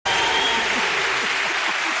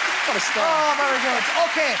What a start. Oh, very good.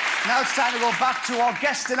 OK, now it's time to go back to our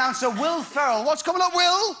guest announcer, Will Ferrell. What's coming up,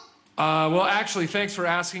 Will? Well, actually, thanks for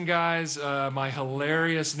asking, guys. My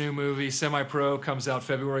hilarious new movie, Semi-Pro, comes out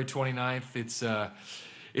February 29th.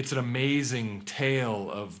 It's an amazing tale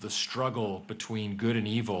of the struggle between good and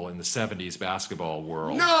evil in the 70s basketball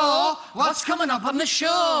world. No! What's coming up on the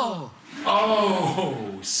show?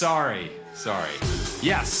 Oh, sorry.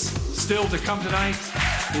 Yes, still to come tonight,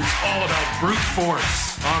 it's all about brute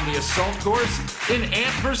force on the assault course in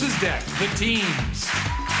Ant vs. Dec, the teams.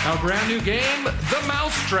 Our brand new game, The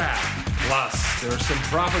Mousetrap. Plus, there are some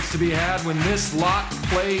profits to be had when this lot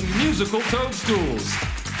play musical toadstools.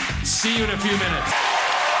 See you in a few minutes.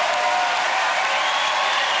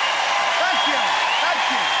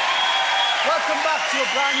 Welcome back to a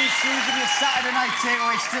brand new season of your Saturday Night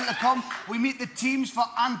Takeaway. Still to come, we meet the teams for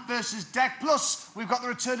Ant vs. Dec. Plus, we've got the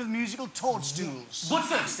return of the musical Toadstools. But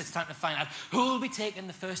first, it's time to find out who will be taking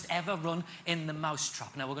the first ever run in the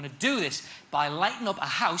Mousetrap. Now, we're going to do this by lighting up a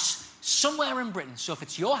house somewhere in Britain. So if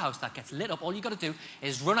it's your house that gets lit up, all you got to do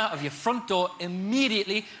is run out of your front door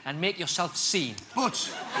immediately and make yourself seen. But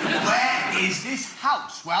where is this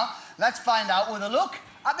house? Well, let's find out with a look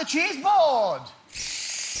at the cheese board.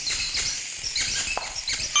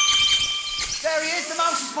 There he is, the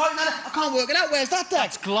mouse is pointing at it. I can't work it out. Where's that, Dec?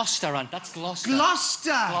 That's Gloucester, Ant. That's Gloucester.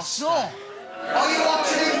 Gloucester. So, are you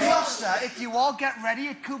watching in Gloucester? If you all get ready,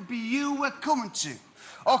 it could be you we're coming to.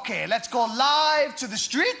 OK, let's go live to the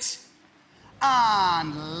street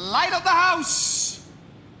and light up the house.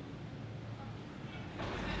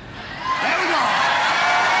 There we go.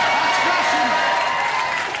 That's flashing.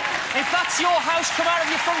 If that's your house, come out of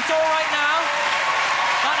your front door right now.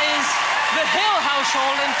 That is the Hill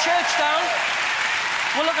household in Churchdown.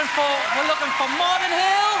 We're looking for Martin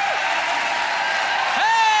Hill.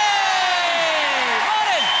 Hey,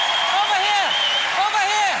 Martin, over here.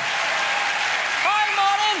 Hi,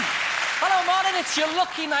 Martin. Hello, Martin. It's your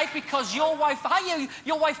lucky night because your wife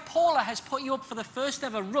Paula has put you up for the first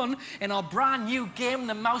ever run in our brand new game,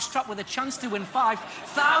 The Mousetrap, with a chance to win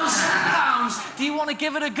 £5,000. Do you want to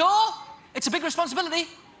give it a go? It's a big responsibility.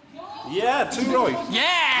 Yeah, too right.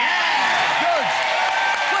 Yeah! Good.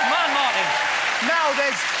 Good man, Martin. Now,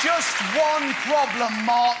 there's just one problem,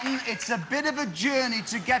 Martin. It's a bit of a journey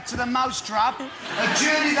to get to the Mousetrap. A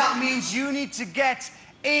journey that means you need to get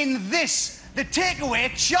in this, the takeaway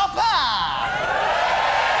chopper.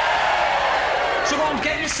 So go on,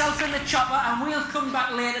 get yourself in the chopper and we'll come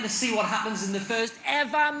back later to see what happens in the first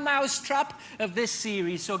ever Mousetrap of this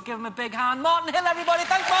series. So give him a big hand. Martin Hill, everybody.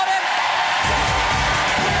 Thanks, Martin.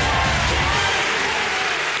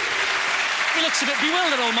 He looks a bit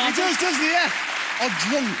bewildered, old Martin. He does, doesn't he, yeah? Or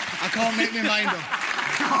drunk. I can't make my mind up.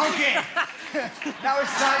 OK. Now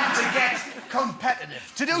it's time to get competitive.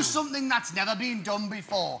 To do something that's never been done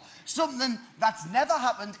before. Something that's never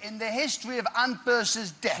happened in the history of Ant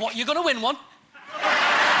vs. Dec. What, you're going to win one?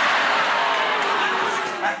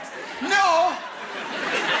 No!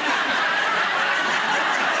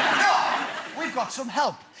 No! We've got some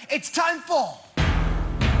help. It's time for...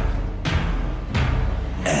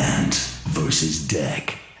 Ant vs.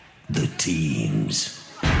 Dec, the teams.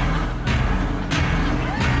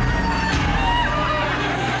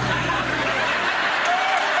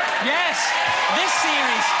 Yes, this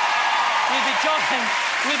series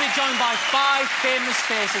we'll be joined by 5 famous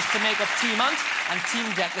faces to make up Team Ant and Team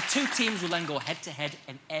Dec. The two teams will then go head-to-head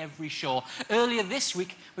in every show. Earlier this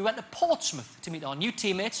week, we went to Portsmouth to meet our new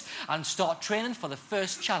teammates and start training for the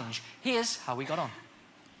first challenge. Here's how we got on.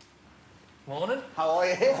 Morning. How are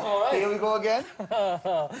you? All right. Here we go again.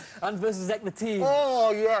 Ant versus Dec, the team.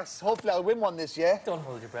 Oh, yes. Hopefully I'll win one this year. Don't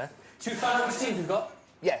hold your breath. Should we find out which teams we've got?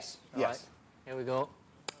 Yes, All yes. right. Here we go.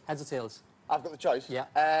 Heads or tails? I've got the choice. Yeah.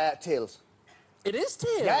 Tails. It is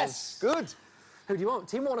tails. Yes. Good. Who do you want?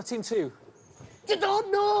 Team 1 or Team 2? You don't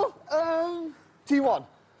know. Team 1.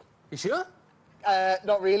 You sure?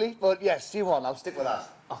 Not really, but yes, Team 1. I'll stick with that.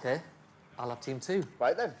 OK. I'll have Team 2.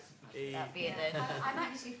 Right then. That'd be it then. I'm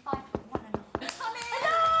actually 5'1". Come in!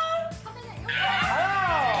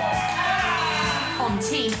 Hello! On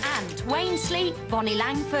Team Ant, Wayne Sleep, Bonnie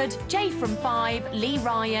Langford, Jay from 5, Lee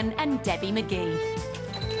Ryan and Debbie McGee.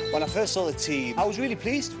 When I first saw the team, I was really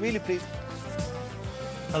pleased, really pleased.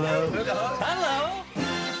 Hello. Hello.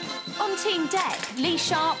 On Team Dec, Lee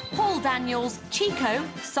Sharp, Paul Daniels, Chico,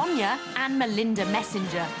 Sonia and Melinda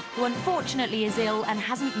Messenger, who unfortunately is ill and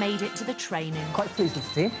hasn't made it to the training. Quite pleased with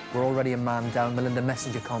the team. We're already a man down. Melinda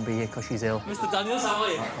Messenger can't be here because she's ill. Mr. Daniels, how are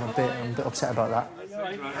you? I'm a bit upset about that.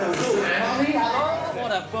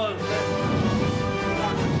 What a bug.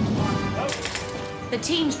 The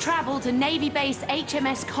teams travel to Navy base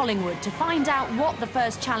HMS Collingwood to find out what the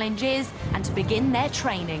first challenge is and to begin their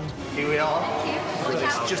training. Here we are.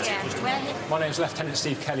 My name's Lieutenant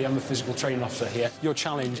Steve Kelly. I'm the physical training officer here. Your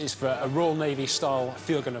challenge is for a Royal Navy-style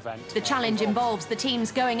field gun event. The challenge involves the teams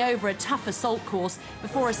going over a tough assault course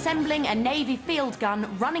before assembling a Navy field gun,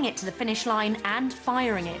 running it to the finish line and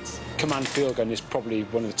firing it. Command field gun is probably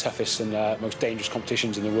one of the toughest and most dangerous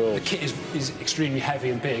competitions in the world. The kit is extremely heavy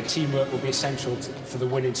and big. Teamwork will be essential for the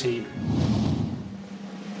winning team.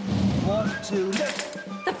 1, 2,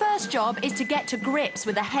 The first job is to get to grips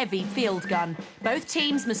with a heavy field gun. Both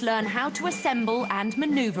teams must learn how to assemble and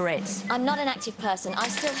manoeuvre it. I'm not an active person. I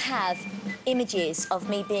still have images of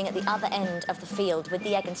me being at the other end of the field with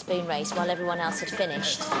the egg and spoon race while everyone else had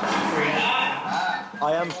finished.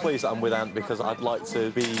 I am pleased that I'm with Ant because I'd like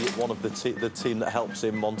to be one of the team that helps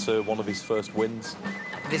him onto one of his first wins.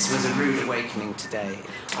 This was a rude awakening today.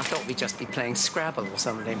 I thought we'd just be playing Scrabble or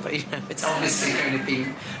something, but, you know, it's obviously going to be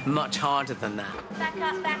much harder than that. Back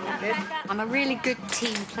up, back up, back up. I'm a really good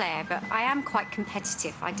team player, but I am quite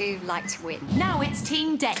competitive. I do like to win. Now it's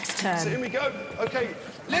Team Deck's turn. So here we go. OK,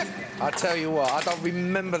 lift. I tell you what, I don't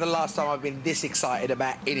remember the last time I've been this excited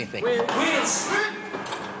about anything.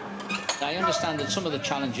 I understand that some of the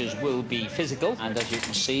challenges will be physical, and as you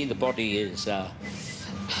can see, the body is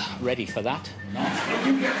ready for that.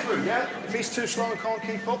 You get through, yeah? If he's too slow and can't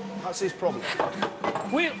keep up, that's his problem.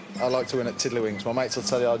 Wheel! I like to win at Tiddlywinks. My mates will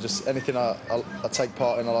tell you anything I take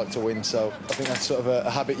part in, I like to win. So I think that's sort of a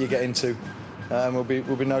habit you get into. We'll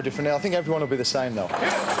be no different. I think everyone will be the same, though.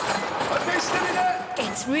 OK, steady there.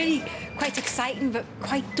 It's really quite exciting, but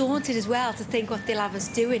quite daunting as well to think what they'll have us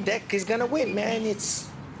doing. Deck is going to win, man. It's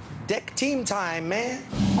Deck team time, man.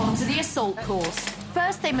 On to the assault course.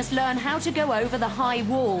 First, they must learn how to go over the high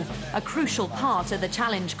wall, a crucial part of the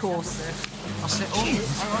challenge course.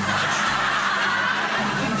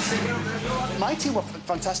 My team were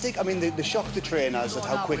fantastic. I mean, they shocked the trainers at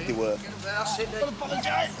how quick they were.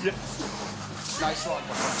 Nice one.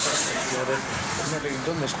 I've never even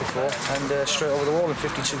done this before, and straight over the wall in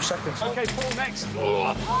 52 seconds. OK, Paul, next.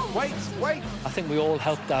 Wait. I think we all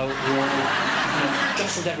helped out. We all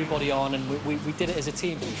jostled everybody on, and we did it as a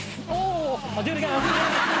team. Oh, I'll do it again.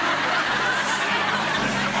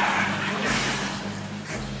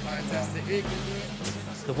 Fantastic.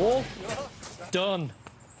 The wall, done.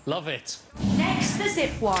 Love it. Next, the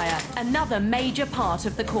zip wire, another major part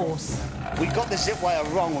of the course. We got the zip wire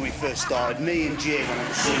wrong when we first started. Me and Jay went at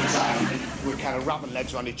the same time. We were kind of wrapping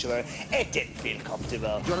legs around each other. It didn't feel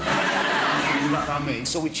comfortable. Do you want to come back on me?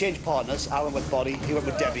 So we changed partners. I went with Body, he went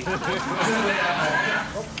with Debbie.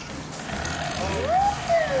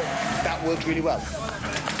 That worked really well.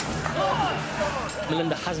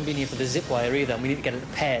 Melinda hasn't been here for the zip wire either, and we need to get it to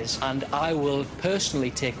pairs. And I will personally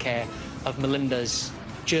take care of Melinda's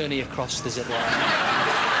journey across the zip line.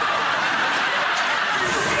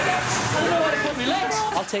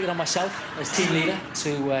 I'll take it on myself as team leader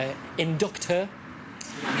to induct her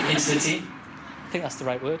into the team. I think that's the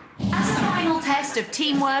right word. As a final test of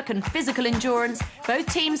teamwork and physical endurance, both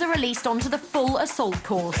teams are released onto the full assault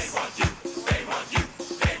course.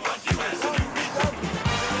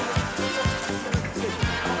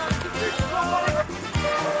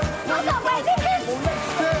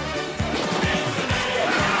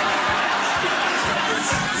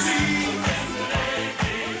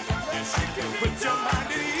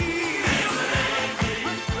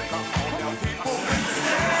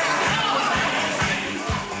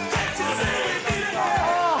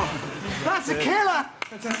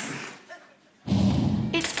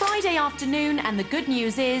 It's Friday afternoon, and the good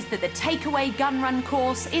news is that the takeaway gun run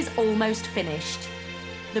course is almost finished.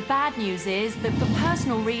 The bad news is that for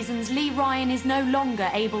personal reasons, Lee Ryan is no longer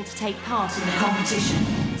able to take part in the competition.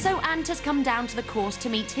 So Ant has come down to the course to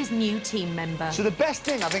meet his new team member. So the best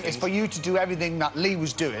thing, I think, is for you to do everything that Lee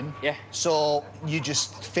was doing. Yeah. So you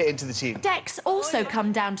just fit into the team. Deck's also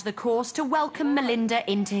come down to the course to welcome Melinda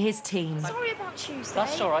into his team. Sorry about Tuesday.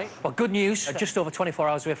 That's all right. Well, good news. Just over 24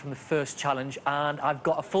 hours away from the first challenge, and I've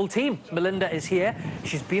got a full team. Melinda is here.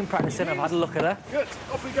 She's been practicing. I've had a look at her. Good,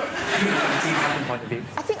 off we go. Team point of view.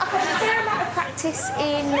 I think I've had a fair amount of practice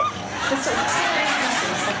in the sort of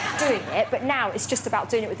doing it, but now it's just about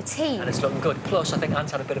doing it with the team. And it's looking good. Plus, I think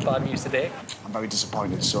Ant's had a bit of bad news today. I'm very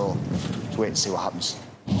disappointed, so let's wait and see what happens.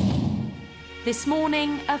 This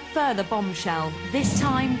morning, a further bombshell, this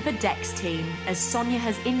time for Deck's team, as Sonia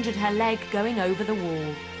has injured her leg going over the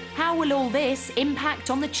wall. How will all this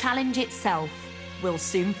impact on the challenge itself? We'll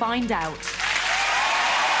soon find out.